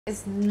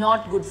is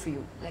not good for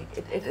you. Like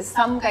it is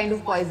some kind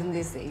of poison,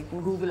 they say. You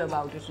can Google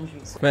about it and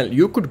research. Well,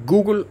 you could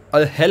Google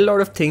a hell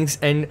lot of things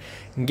and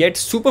get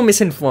super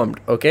misinformed,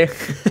 okay?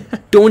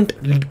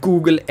 Don't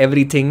Google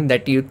everything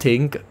that you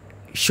think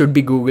should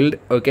be Googled,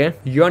 okay?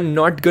 You're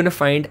not gonna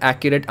find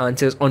accurate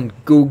answers on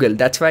Google.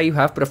 That's why you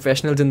have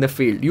professionals in the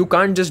field. You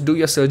can't just do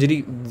your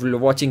surgery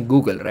watching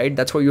Google, right?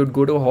 That's why you'd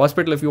go to a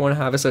hospital if you want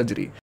to have a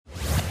surgery.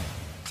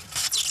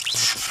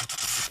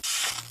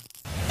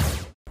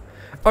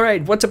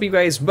 Alright, what's up you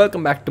guys?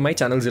 Welcome back to my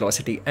channel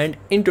Zealocity, and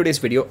in today's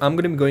video I'm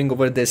going to be going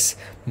over this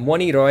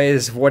Mouni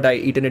Roy's What I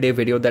Eat in a Day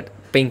video that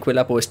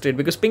Pinkvilla posted,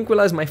 because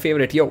Pinkvilla is my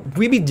favorite. Yo,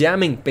 we be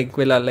jamming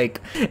Pinkvilla, like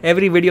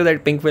every video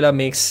that Pinkvilla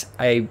makes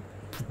I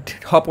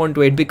hop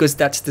onto it because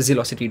that's the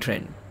Zealocity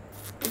trend.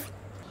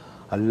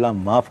 Allah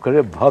maaf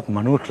kare, bahut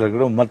manush lag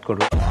rahe ho, mat karo.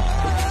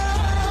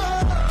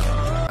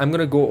 I'm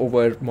gonna go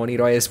over Mouni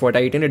Roy's What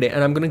I Eat in a Day,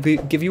 and I'm gonna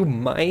give you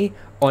my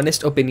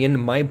honest opinion,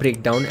 my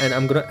breakdown, and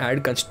I'm gonna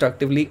add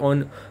constructively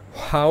on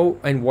how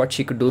and what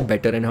she could do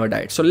better in her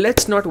diet. So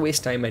let's not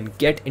waste time and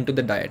get into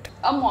the diet.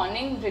 A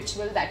morning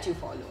ritual that you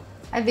follow.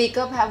 I wake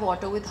up, have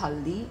water with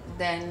haldi,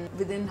 then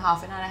within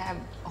half an hour I have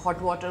hot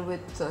water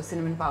with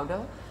cinnamon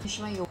powder. Finish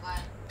my yoga.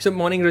 So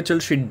morning ritual,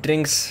 she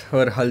drinks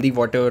her haldi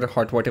water,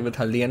 hot water with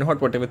haldi, and hot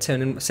water with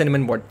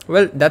cinnamon water.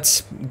 Well,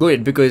 that's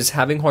good because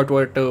having hot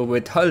water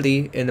with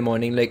haldi in the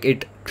morning, like,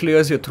 it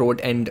clears your throat,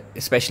 and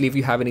especially if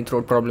you have any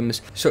throat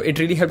problems. So it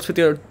really helps with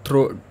your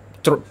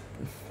throat.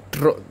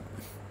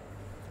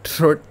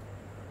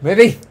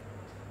 Baby,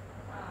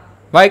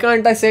 why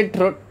can't I say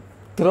throat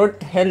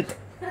health?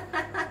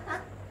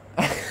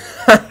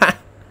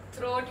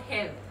 Throat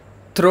health.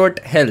 Throat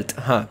health,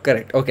 huh,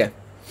 correct, okay.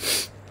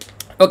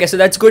 Okay, so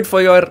that's good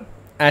for your,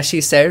 as she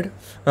said,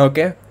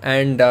 okay,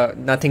 and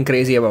nothing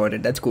crazy about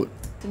it. That's cool.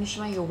 Finish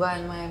my yoga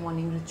and my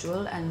morning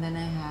ritual, and then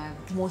I have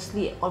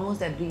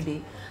almost every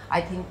day.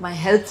 I think my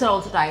healths are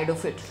also tired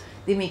of it.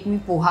 They make me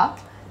poha,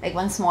 like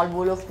one small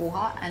bowl of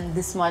poha and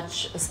this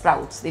much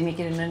sprouts. They make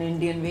it in an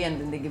Indian way and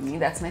then they give me.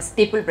 That's my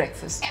staple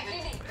breakfast.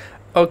 Every day.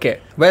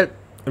 Okay, well,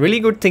 really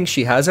good thing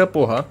she has her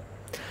poha,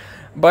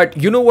 but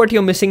you know what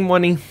you're missing,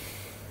 Mouni?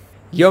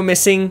 You're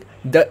missing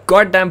the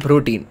goddamn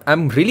protein.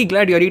 I'm really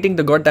glad you're eating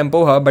the goddamn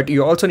poha, but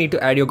you also need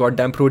to add your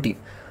goddamn protein.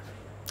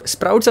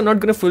 Sprouts are not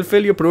going to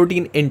fulfill your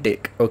protein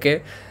intake,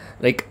 okay?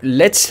 Like,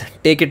 let's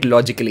take it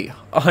logically.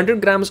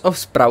 100 grams of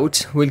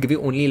sprouts will give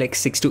you only like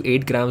 6 to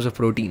 8 grams of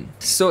protein.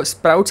 So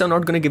sprouts are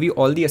not going to give you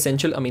all the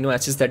essential amino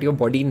acids that your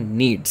body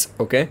needs,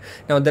 okay?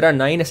 Now, there are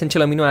 9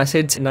 essential amino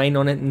acids, 9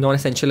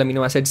 non-essential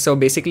amino acids. So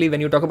basically,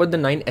 when you talk about the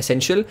 9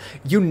 essential,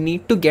 you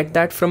need to get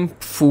that from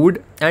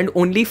food, and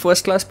only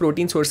first-class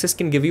protein sources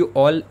can give you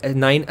all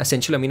 9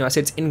 essential amino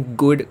acids in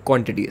good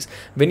quantities.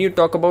 When you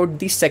talk about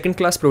the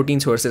second-class protein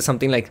sources,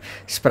 something like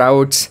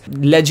sprouts,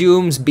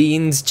 legumes,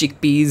 beans,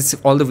 chickpeas,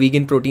 all the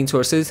vegan protein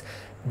sources,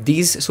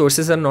 these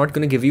sources are not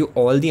going to give you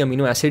all the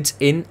amino acids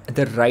in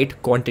the right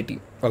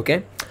quantity,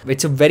 okay?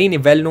 It's a very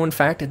well-known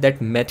fact that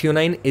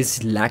methionine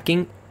is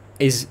lacking,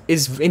 is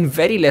in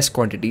very less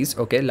quantities,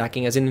 okay?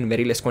 Lacking as in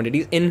very less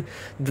quantities in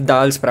the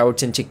dal,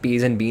 sprouts and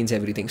chickpeas and beans,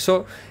 everything.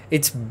 So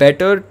it's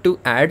better to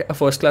add a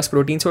first-class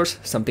protein source,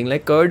 something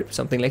like curd,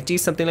 something like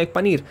cheese, something like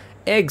paneer,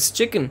 eggs,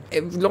 chicken,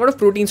 a lot of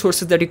protein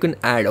sources that you can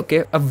add,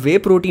 okay? A whey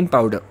protein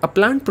powder, a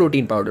plant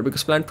protein powder,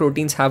 because plant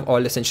proteins have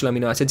all essential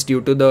amino acids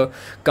due to the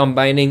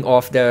combining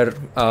of their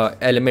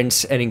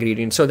elements and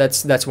ingredients. So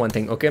that's one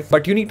thing, okay?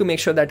 But you need to make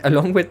sure that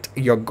along with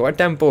your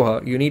goddamn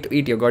poha, you need to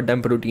eat your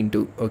goddamn protein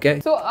too, okay?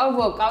 So a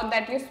workout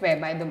that you swear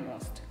by the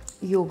most.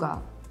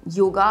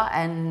 Yoga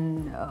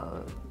and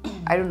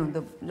I don't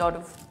know,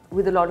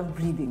 with a lot of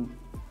breathing.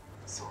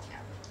 So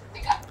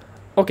yeah.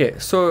 Okay,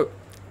 so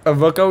a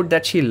workout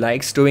that she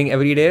likes doing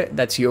every day,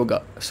 that's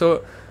yoga.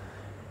 So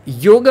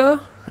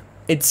yoga,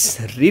 it's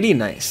really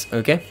nice,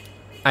 okay?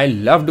 I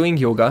love doing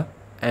yoga,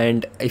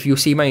 and if you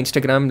see my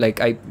Instagram,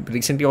 like, I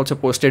recently also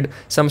posted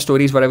some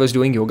stories where I was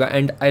doing yoga,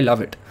 and I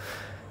love it.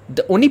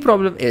 The only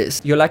problem is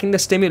you're lacking the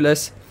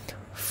stimulus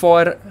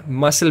for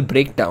muscle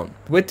breakdown.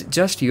 With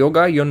just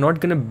yoga, you're not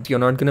gonna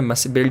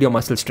build your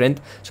muscle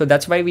strength. So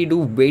that's why we do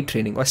weight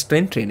training or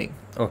strength training,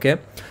 okay?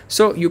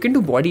 So you can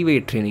do body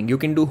weight training, you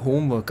can do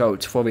home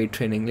workouts for weight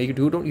training. Like,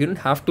 you don't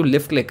have to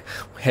lift like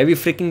heavy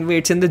freaking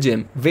weights in the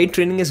gym. Weight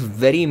training is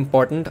very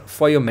important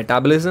for your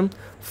metabolism,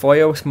 for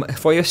your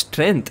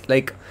strength.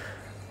 Like,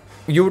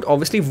 you would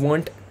obviously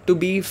want to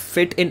be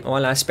fit in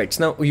all aspects.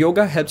 Now,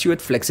 yoga helps you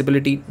with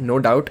flexibility, no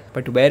doubt,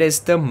 but where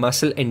is the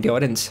muscle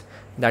endurance?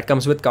 That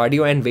comes with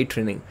cardio and weight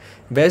training.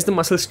 Where's the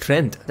muscle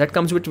strength? That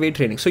comes with weight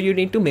training. So you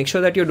need to make sure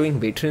that you're doing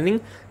weight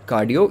training,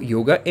 cardio,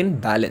 yoga in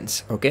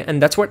balance, okay?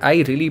 And that's what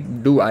I really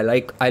do.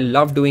 I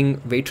love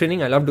doing weight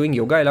training, I love doing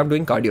yoga, I love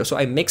doing cardio. So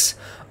I mix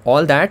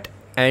all that,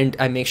 and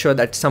I make sure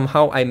that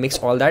somehow I mix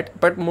all that,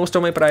 but most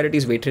of my priority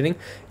is weight training.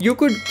 You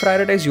could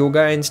prioritize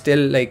yoga and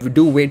still like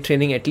do weight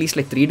training at least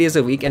like 3 days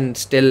a week and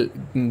still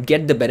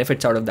get the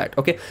benefits out of that,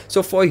 okay?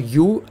 So for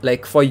you,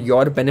 like, for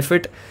your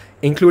benefit,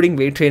 including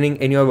weight training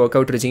in your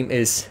workout regime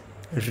is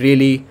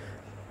really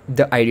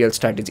the ideal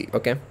strategy,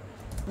 okay?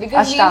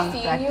 Because we Ashtanga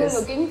see practice. you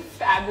looking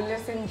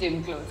fabulous in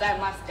gym clothes, I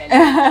must tell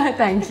you.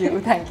 Thank you,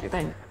 thank you,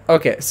 thank you.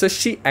 Okay, so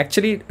she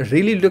actually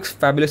really looks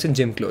fabulous in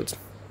gym clothes.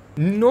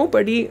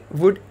 Nobody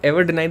would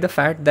ever deny the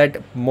fact that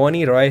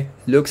Mouni Roy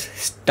looks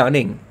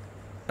stunning,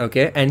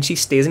 okay, and she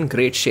stays in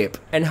great shape.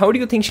 And how do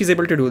you think she's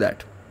able to do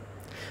that?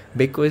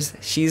 Because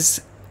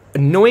she's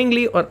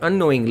knowingly or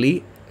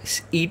unknowingly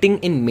eating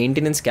in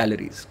maintenance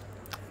calories.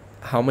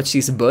 How much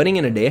she's burning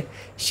in a day,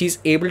 she's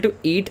able to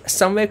eat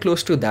somewhere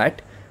close to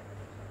that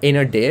in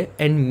a day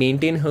and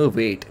maintain her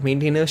weight,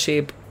 maintain her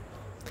shape.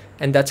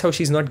 And that's how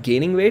she's not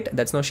gaining weight,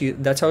 that's how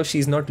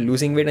she's not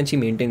losing weight, and she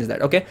maintains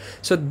that. Okay,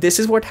 so this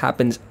is what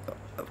happens.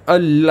 A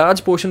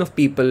large portion of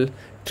people,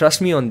 trust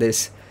me on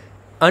this,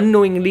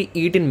 unknowingly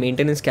eat in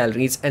maintenance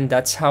calories, and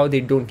that's how they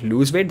don't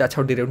lose weight, that's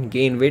how they don't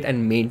gain weight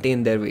and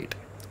maintain their weight.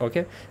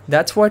 Okay,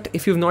 that's what,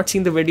 if you've not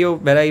seen the video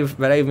where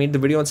I made the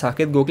video on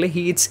Saket Gokhale,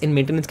 he eats in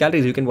maintenance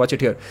calories. You can watch it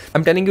here.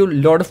 I'm telling you, a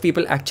lot of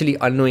people actually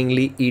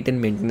unknowingly eat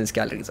in maintenance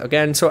calories. Okay,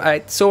 and so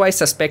I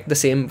suspect the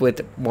same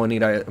with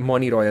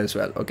Mouni Roy as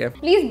well. Okay,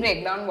 Please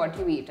break down what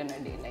you eat in a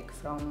day, like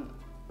from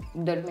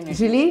the minute.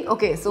 Really?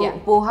 Okay, so Yeah.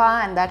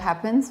 poha, and that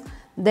happens.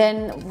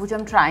 Then, which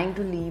I'm trying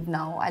to leave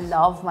now. I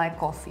love my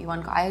coffee.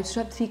 I used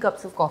to have 3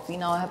 cups of coffee.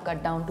 Now I have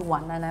cut down to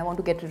 1, and I want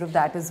to get rid of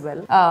that as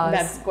well.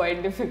 That's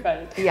quite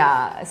difficult.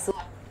 Yeah. So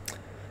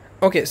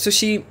okay, so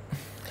she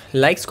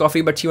likes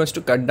coffee, but she wants to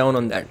cut down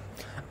on that.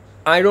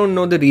 I don't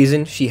know the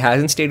reason. She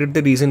hasn't stated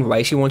the reason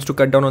why she wants to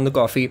cut down on the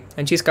coffee,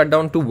 and she's cut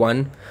down to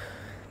 1.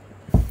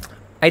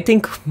 I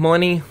think,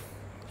 Mouni,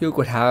 you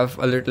could have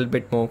a little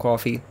bit more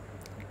coffee.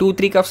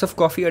 2-3 cups of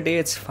coffee a day,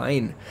 it's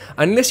fine.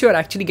 Unless you're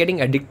actually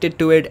getting addicted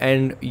to it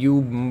and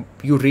you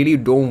really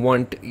don't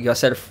want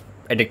yourself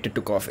addicted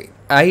to coffee.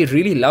 I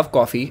really love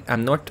coffee.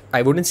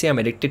 I wouldn't say I'm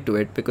addicted to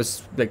it,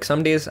 because like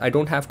some days I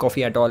don't have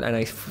coffee at all and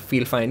I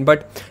feel fine.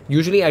 But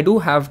usually I do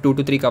have 2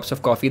 to 3 cups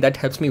of coffee. That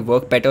helps me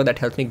work better. That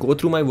helps me go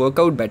through my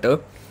workout better.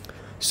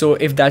 So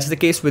if that's the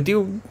case with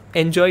you,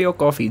 enjoy your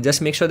coffee.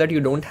 Just make sure that you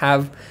don't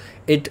have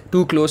it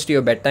too close to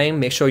your bedtime.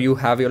 Make sure you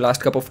have your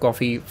last cup of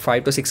coffee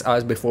 5 to 6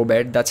 hours before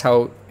bed. That's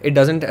how it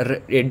doesn't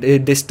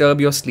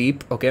disturb your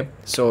sleep. Okay,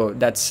 so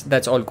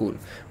that's all cool.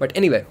 But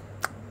anyway,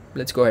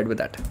 let's go ahead with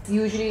that.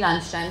 usually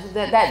lunchtime. So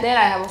there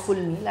I have a full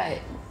meal.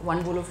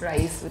 1 bowl of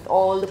rice with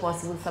all the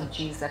possible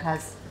sabjis that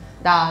has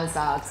dal,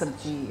 saag,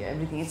 sabji,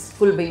 everything. It's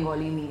full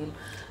Bengali meal.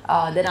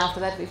 Then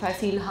after that, if I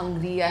feel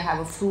hungry, I have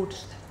a fruit.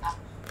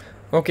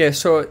 Okay,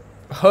 so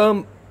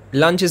her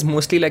lunch is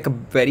mostly like a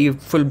very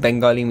full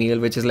Bengali meal,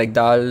 which is like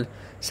dal,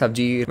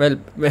 sabji. Well,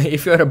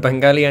 if you're a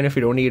Bengali and if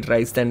you don't eat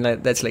rice, then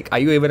that's like, are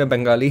you even a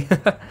Bengali?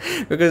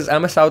 Because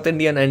I'm a South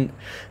Indian and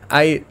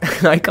I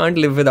can't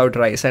live without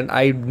rice. And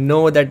I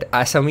know that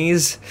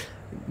Assamese,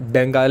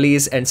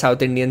 Bengalis and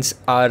South Indians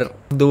are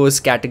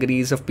those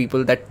categories of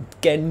people that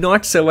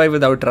cannot survive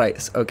without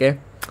rice. Okay,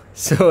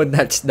 so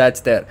that's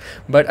there.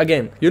 But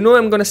again,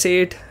 I'm gonna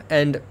say it,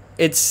 and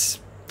it's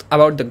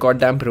about the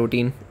goddamn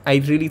protein. I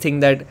really think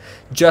that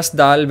just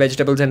dal,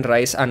 vegetables and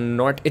rice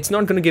it's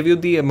not going to give you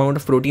the amount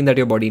of protein that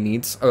your body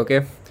needs.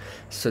 Okay,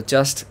 so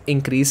just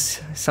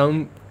increase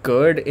some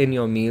curd in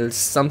your meals,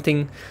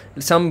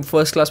 some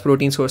first class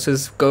protein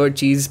sources, curd,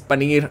 cheese,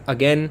 paneer.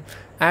 Again,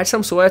 add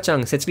some soya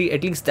chunks. At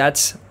least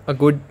that's a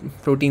good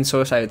protein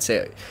source, I would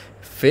say.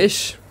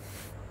 Fish,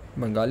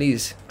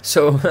 Bengalis.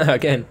 So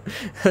again,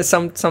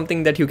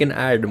 something that you can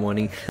add,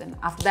 Mouni. And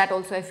after that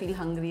also I feel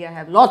hungry. I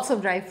have lots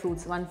of dry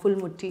fruits, 1 full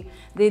mutti.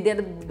 They're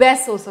the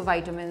best source of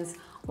vitamins.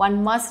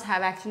 One must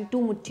have actually 2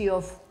 mutti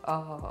of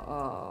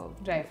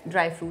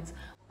dry fruits.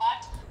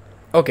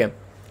 Okay,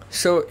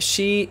 so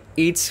she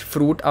eats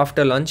fruit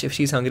after lunch if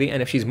she's hungry,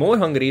 and if she's more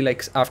hungry,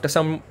 like after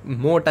some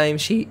more time,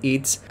 she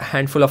eats a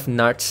handful of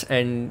nuts,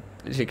 and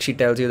she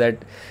tells you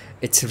that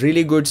it's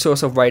really good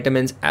source of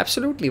vitamins.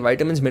 Absolutely,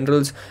 vitamins,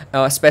 minerals,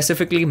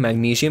 specifically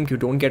magnesium. You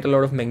don't get a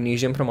lot of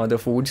magnesium from other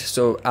foods.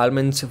 So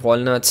almonds,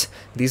 walnuts,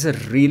 these are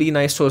really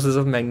nice sources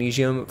of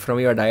magnesium from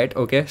your diet.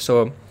 Okay,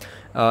 so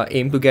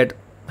aim to get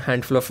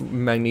handful of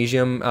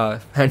magnesium,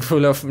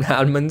 handful of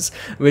almonds,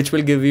 which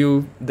will give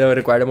you the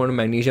required amount of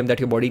magnesium that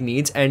your body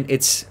needs, and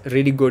it's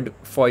really good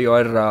for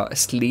your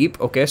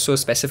sleep. Okay, so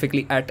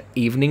specifically at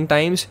evening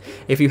times,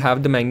 if you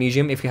have the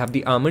magnesium, if you have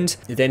the almonds,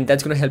 then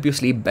that's going to help you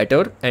sleep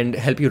better and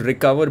help you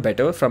recover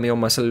better from your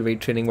muscle weight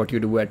training, what you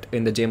do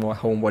in the gym or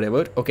home,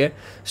 whatever. Okay,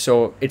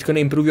 so it's going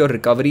to improve your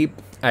recovery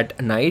at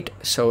night.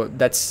 So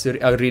that's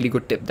a really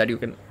good tip that you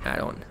can add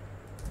on.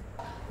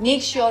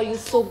 Make sure you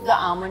soak the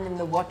almond in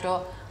the water,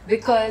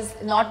 because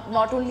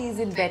not only is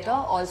it better,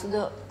 also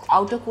the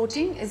outer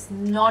coating is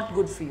not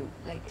good for you.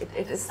 Like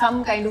it is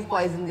some kind of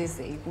poison, they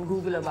say. You can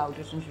Google about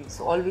it and read.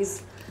 So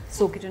always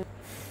soak it in.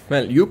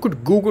 Well, you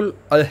could Google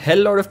a hell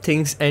lot of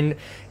things and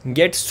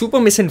get super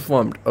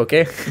misinformed.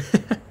 Okay.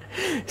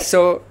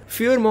 So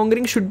fear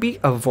mongering should be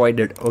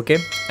avoided. Okay,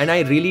 and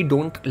I really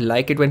don't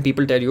like it when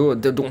people tell you, oh,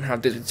 don't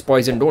have this, it's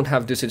poison, don't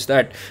have this, it's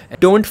that.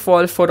 Don't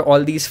fall for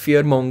all these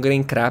fear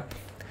mongering crap.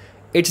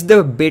 It's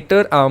the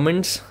bitter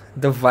almonds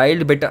the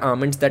wild bitter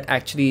almonds that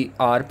actually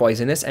are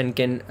poisonous and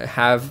can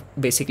have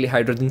basically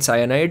hydrogen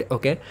cyanide,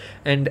 okay?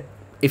 And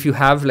if you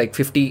have like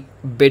 50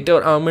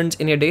 bitter almonds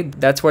in your day,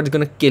 that's what's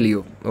gonna kill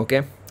you,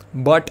 okay?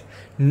 But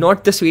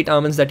not the sweet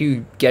almonds that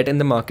you get in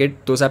the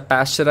market. Those are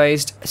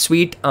pasteurized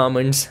sweet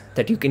almonds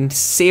that you can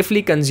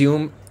safely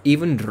consume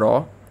even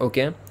raw,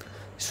 okay?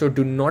 So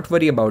do not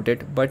worry about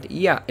it. But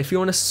yeah, if you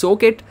want to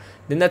soak it,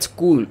 then that's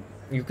cool.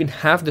 You can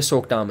have the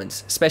soaked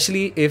almonds,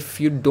 especially if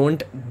you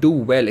don't do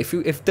well. If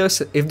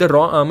the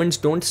raw almonds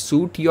don't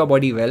suit your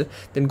body well,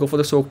 then go for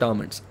the soaked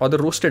almonds or the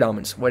roasted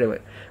almonds, whatever.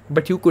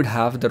 But you could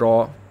have the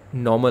raw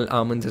normal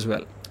almonds as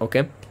well,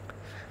 okay?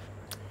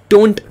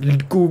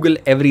 Don't Google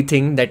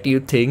everything that you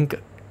think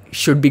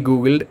should be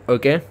Googled,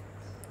 okay?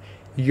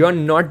 You're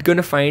not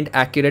gonna find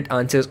accurate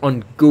answers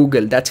on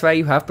Google. That's why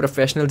you have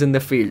professionals in the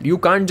field. You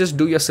can't just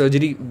do your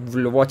surgery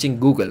watching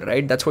Google,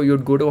 right? That's why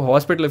you'd go to a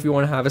hospital if you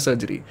want to have a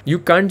surgery. You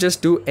can't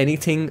just do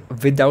anything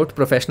without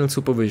professional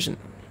supervision,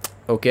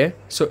 okay?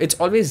 So it's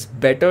always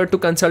better to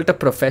consult a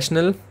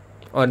professional,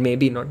 or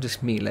maybe not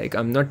just me. Like,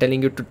 I'm not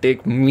telling you to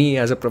take me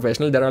as a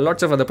professional. There are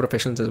lots of other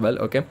professionals as well,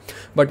 okay?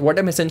 But what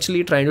I'm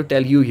essentially trying to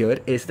tell you here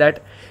is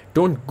that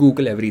don't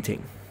Google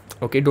everything.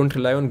 Okay, don't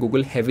rely on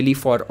Google heavily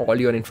for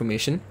all your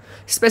information.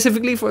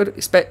 Specifically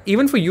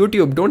even for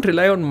YouTube, don't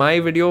rely on my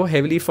video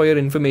heavily for your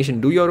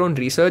information. Do your own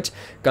research,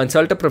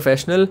 consult a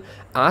professional,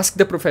 ask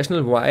the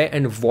professional why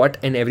and what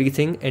and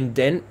everything, and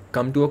then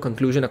come to a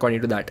conclusion according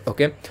to that,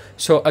 okay?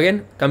 So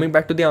again, coming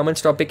back to the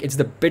almonds topic, it's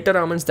the bitter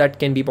almonds that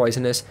can be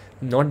poisonous,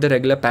 not the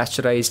regular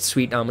pasteurized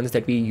sweet almonds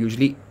that we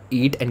usually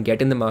eat and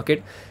get in the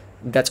market.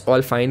 That's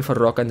all fine for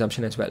raw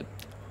consumption as well,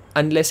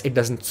 unless it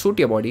doesn't suit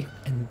your body,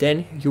 and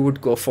then you would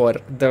go for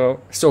the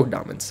soaked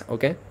almonds,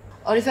 okay?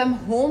 Or if I'm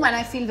home and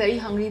I feel very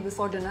hungry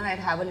before dinner, I'd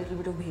have a little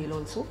bit of bhel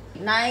also.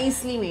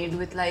 Nicely made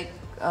with like...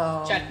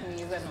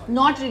 chutneys and all.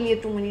 Not really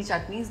too many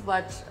chutneys,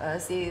 but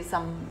say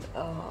some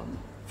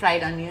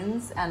fried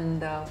onions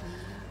and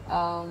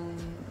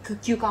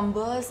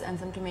cucumbers and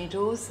some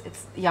tomatoes.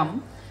 It's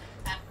yum.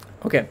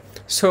 Okay,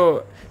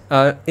 so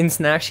in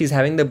snacks she's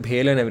having the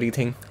bhel and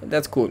everything.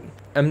 That's cool.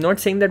 I'm not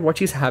saying that what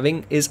she's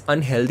having is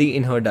unhealthy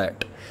in her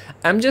diet.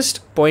 I'm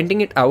just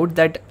pointing it out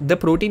that the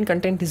protein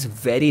content is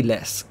very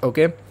less,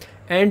 okay?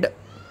 And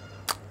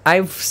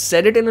I've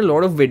said it in a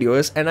lot of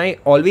videos, and I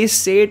always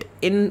say it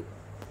in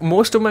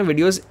most of my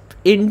videos.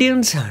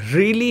 Indians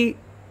really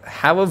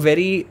have a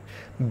very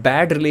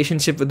bad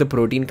relationship with the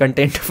protein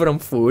content from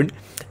food,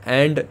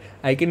 and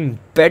I can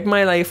bet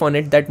my life on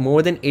it that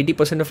more than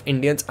 80% of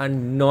Indians are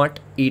not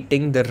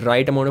eating the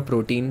right amount of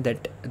protein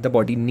that the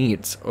body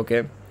needs,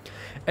 okay?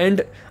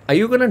 And are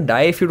you gonna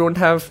die if you don't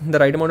have the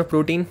right amount of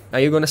protein? Are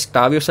you gonna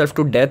starve yourself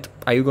to death?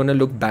 Are you gonna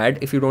look bad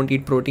if you don't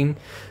eat protein?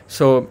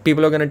 So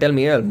people are gonna tell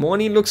me, oh,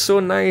 Mouni looks so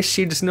nice,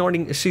 she's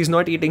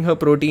not eating her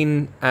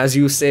protein as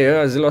you say.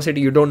 Zealocity,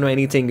 you don't know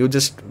anything, you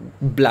just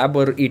blab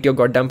or eat your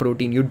goddamn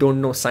protein, you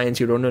don't know science,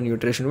 you don't know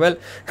nutrition. Well,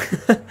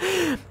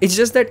 it's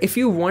just that if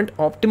you want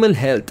optimal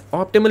health,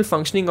 optimal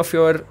functioning of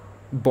your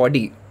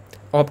body,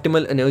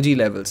 optimal energy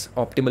levels,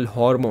 optimal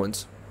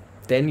hormones,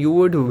 then you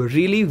would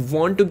really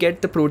want to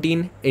get the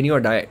protein in your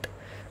diet,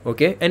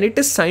 okay? And it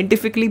is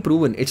scientifically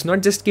proven. It's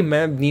not just कि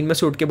मैं नींद में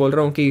से उठ के बोल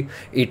रहा हूँ कि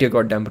eat your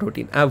goddamn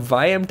protein.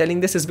 Why I'm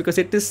telling this is because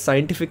it is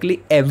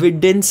scientifically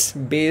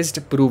evidence-based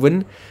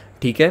proven,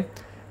 ठीक है?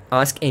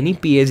 Ask any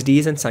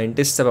PhDs and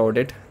scientists about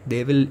it.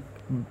 They will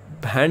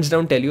hands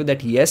down tell you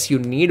that yes, you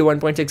need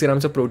 1.6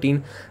 grams of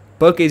protein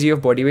per kg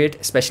of body weight,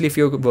 especially if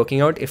you're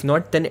working out. If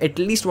not, then at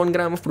least 1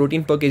 gram of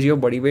protein per kg of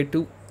body weight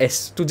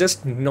to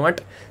just not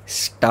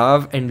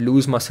starve and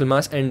lose muscle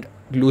mass and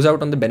lose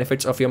out on the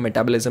benefits of your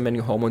metabolism and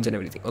your hormones and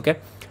everything, okay?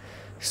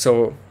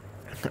 So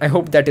I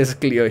hope that is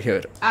clear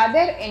here. Are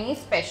there any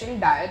special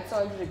diets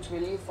or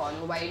ritual you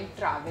follow while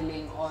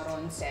traveling or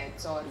on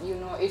sets, or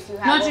if you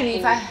have not really.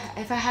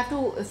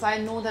 If I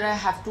know that I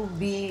have to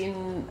be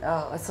in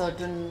a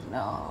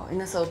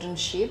certain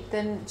shape,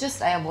 then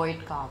just I avoid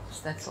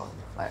carbs. That's all.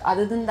 But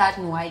other than that,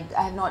 no, I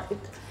have not.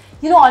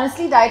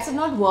 Honestly, diets have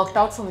not worked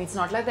out for me. It's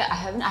not like that. I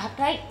have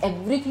tried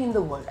everything in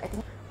the world, I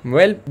think.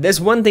 Well, there's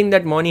one thing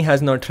that Mouni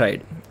has not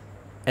tried,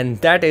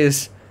 and that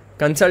is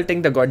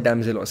consulting the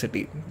goddamn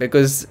Zealocity.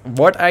 Because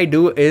what I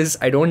do is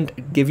I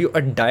don't give you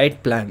a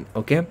diet plan,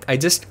 okay? I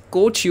just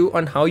coach you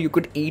on how you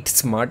could eat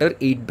smarter,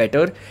 eat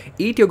better,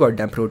 eat your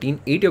goddamn protein,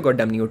 eat your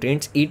goddamn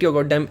nutrients, eat your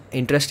goddamn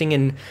interesting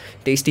and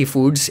tasty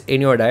foods in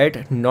your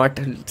diet,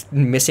 not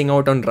missing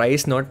out on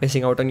rice, not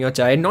missing out on your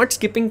chai, not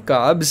skipping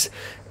carbs.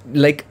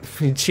 Like,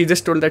 she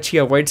just told that she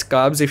avoids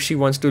carbs if she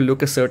wants to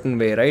look a certain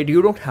way, right?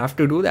 You don't have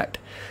to do that.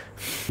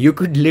 You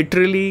could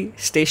literally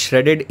stay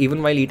shredded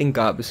even while eating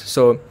carbs.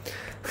 So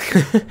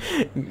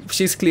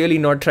she's clearly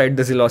not tried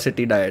the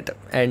Zealocity diet,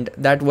 and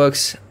that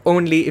works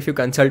only if you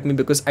consult me,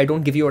 because I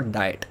don't give you a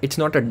diet. It's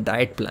not a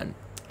diet plan.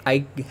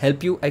 I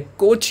help you, I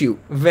coach you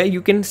where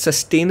you can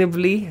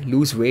sustainably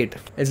lose weight.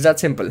 It's that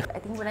simple. I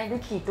think when I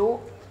did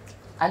keto,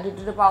 I did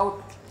it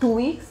about 2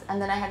 weeks,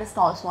 and then I had a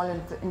small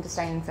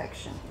intestine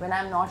infection. When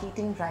I'm not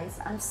eating rice,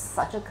 I'm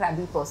such a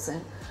crabby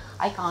person.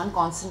 I can't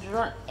concentrate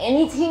on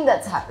anything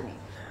that's happening.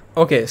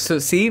 Okay, so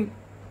see,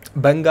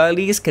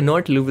 Bengalis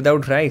cannot live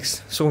without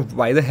rice. So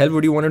why the hell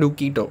would you want to do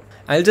keto?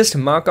 I'll just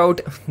mark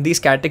out these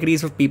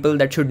categories of people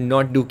that should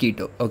not do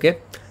keto, okay?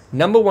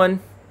 Number 1,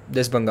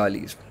 there's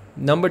Bengalis.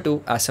 Number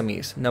 2,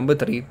 Assamese. Number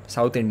 3,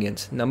 South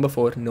Indians. Number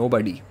 4,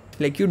 nobody.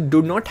 Like, you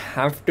do not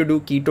have to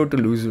do keto to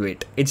lose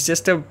weight. It's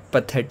just a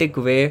pathetic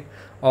way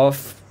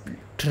of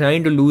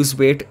trying to lose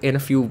weight in a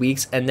few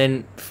weeks and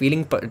then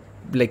feeling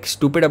like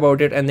stupid about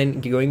it, and then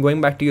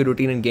going back to your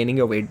routine and gaining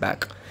your weight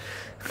back.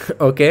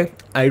 Okay,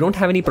 I don't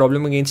have any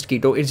problem against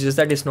keto. It's just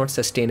that it's not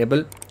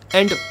sustainable,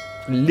 and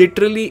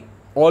literally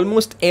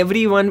almost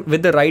everyone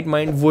with the right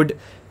mind would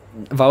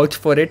vouch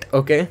for it.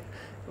 Okay,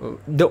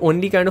 the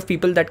only kind of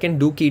people that can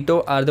do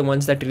keto are the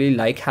ones that really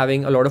like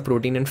having a lot of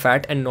protein and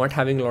fat and not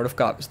having a lot of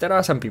carbs. There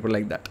are some people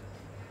like that.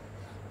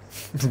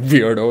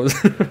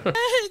 Weirdos.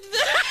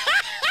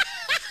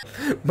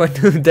 But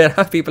there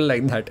are people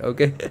like that,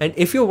 okay? And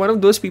if you're one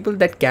of those people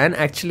that can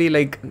actually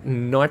like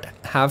not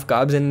have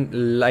carbs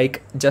and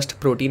like just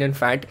protein and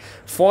fat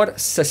for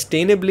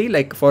sustainably,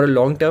 like for a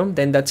long term,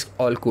 then that's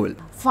all cool.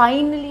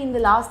 Finally, in the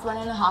last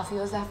 1.5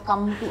 years, I've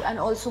come to, and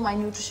also my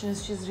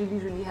nutritionist, she's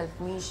really helped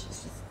me.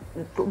 She's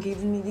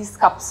given me these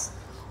cups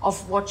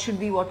of what should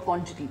be what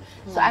quantity.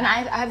 So, and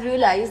I have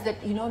realized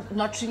that, you know,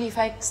 not really if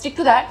I stick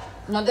to that,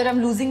 not that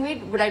I'm losing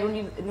weight, but I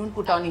don't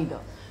put on either.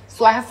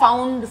 So I have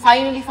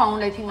finally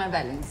found, I think, my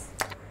balance.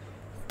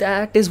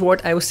 That is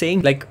what I was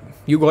saying. Like,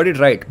 you got it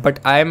right, but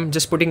I'm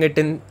just putting it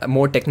in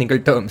more technical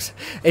terms.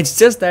 It's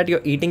just that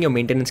you're eating your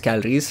maintenance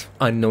calories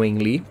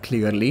unknowingly,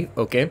 clearly,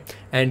 okay?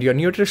 And your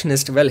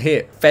nutritionist, well,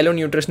 hey, fellow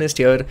nutritionist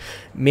here,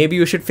 maybe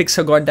you should fix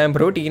her goddamn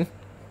protein.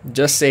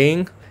 Just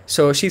saying.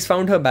 So she's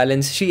found her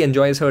balance, she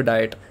enjoys her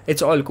diet,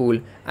 it's all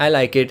cool, I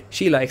like it,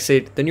 she likes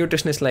it, the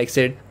nutritionist likes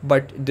it,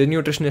 but the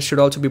nutritionist should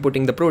also be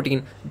putting the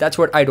protein. That's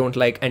what I don't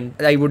like, and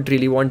I would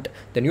really want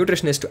the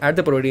nutritionist to add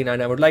the protein,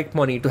 and I would like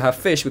Mouni to have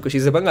fish because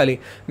she's a Bengali.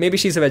 Maybe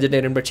she's a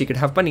vegetarian, but she could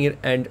have paneer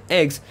and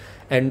eggs,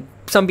 and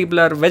some people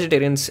are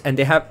vegetarians and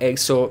they have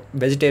eggs, so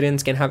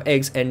vegetarians can have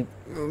eggs, and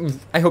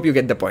I hope you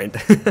get the point.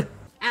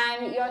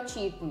 And your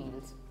cheat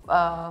meals?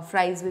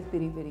 Fries with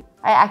piri piri.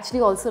 I actually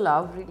also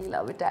really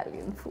love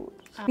Italian food.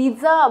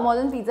 Pizza, more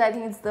than pizza, I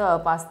think it's the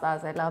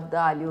pastas. I love the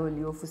aglio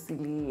olio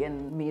fusilli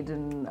and made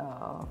in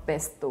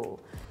pesto.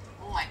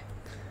 Oh my.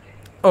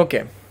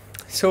 Okay,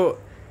 so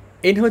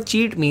in her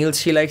cheat meals,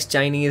 she likes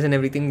Chinese and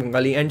everything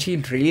Bengali, and she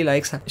really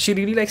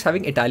likes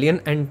having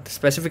Italian and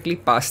specifically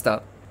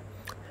pasta.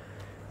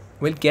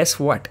 Well, guess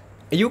what?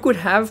 You could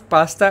have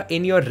pasta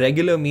in your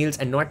regular meals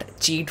and not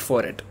cheat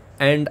for it.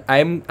 And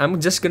I'm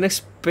just gonna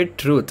spit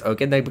truth,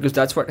 okay? Because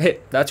that's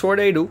what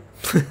I do.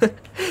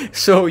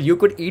 So you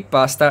could eat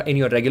pasta in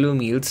your regular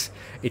meals.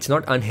 It's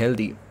not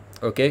unhealthy,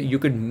 okay? You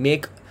could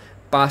make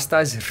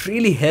pastas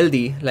really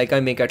healthy, like I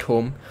make at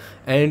home,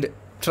 and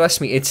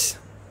trust me,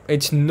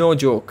 it's no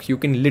joke. You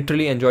can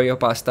literally enjoy your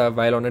pasta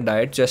while on a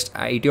diet. Just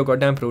eat your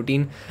goddamn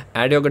protein,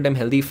 add your goddamn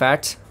healthy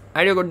fats,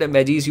 add your goddamn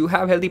veggies. You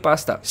have healthy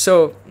pasta.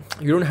 So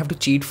you don't have to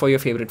cheat for your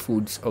favorite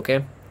foods,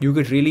 okay? You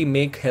could really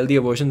make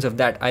healthier versions of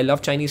that. I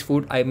love Chinese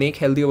food. I make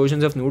healthier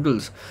versions of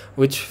noodles,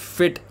 which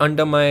fit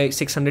under my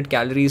 600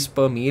 calories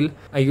per meal.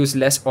 I use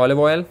less olive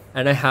oil,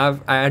 and I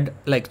add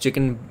like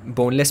chicken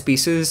boneless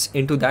pieces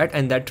into that,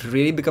 and that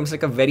really becomes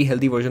like a very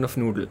healthy version of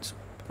noodles,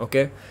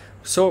 okay?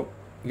 So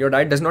your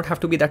diet does not have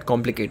to be that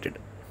complicated.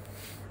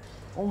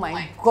 Oh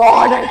my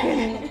god, I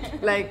can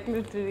like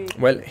literally.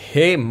 Well,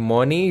 hey,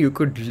 Mouni, you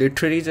could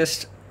literally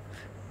just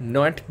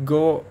not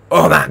go,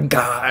 oh my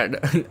god,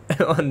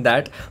 on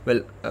that. Well,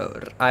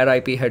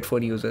 RIP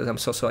headphone users, I'm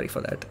so sorry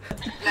for that.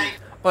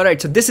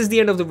 Alright, so this is the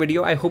end of the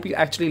video. I hope you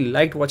actually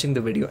liked watching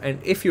the video, and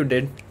if you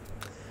did,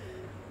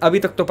 अभी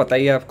तक तो पता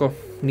ही है आपको,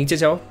 नीचे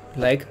जाओ,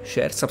 like,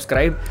 share,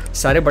 subscribe,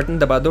 सारे button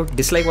दबा दो,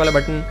 डिसलाइक वाला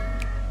बटन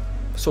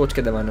सोच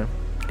के दबाना,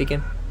 ठीक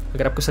है?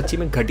 अगर आपको सच्ची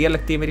में घटिया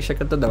लगती है मेरी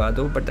शक्ल तो दबा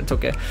दो, but it's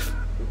okay.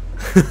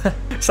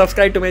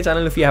 Subscribe to my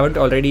channel if you haven't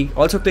already.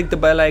 Also click the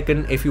bell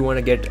icon if you want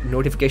to get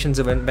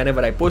notifications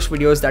whenever I post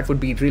videos. That would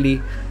be really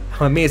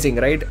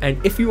amazing, right?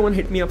 And if you want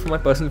to hit me up for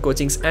my personal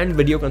coachings and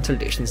video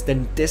consultations,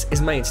 then this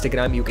is my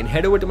Instagram. You can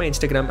head over to my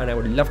Instagram and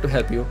I would love to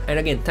help you. And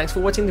again, thanks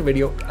for watching the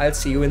video.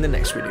 I'll see you in the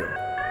next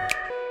video.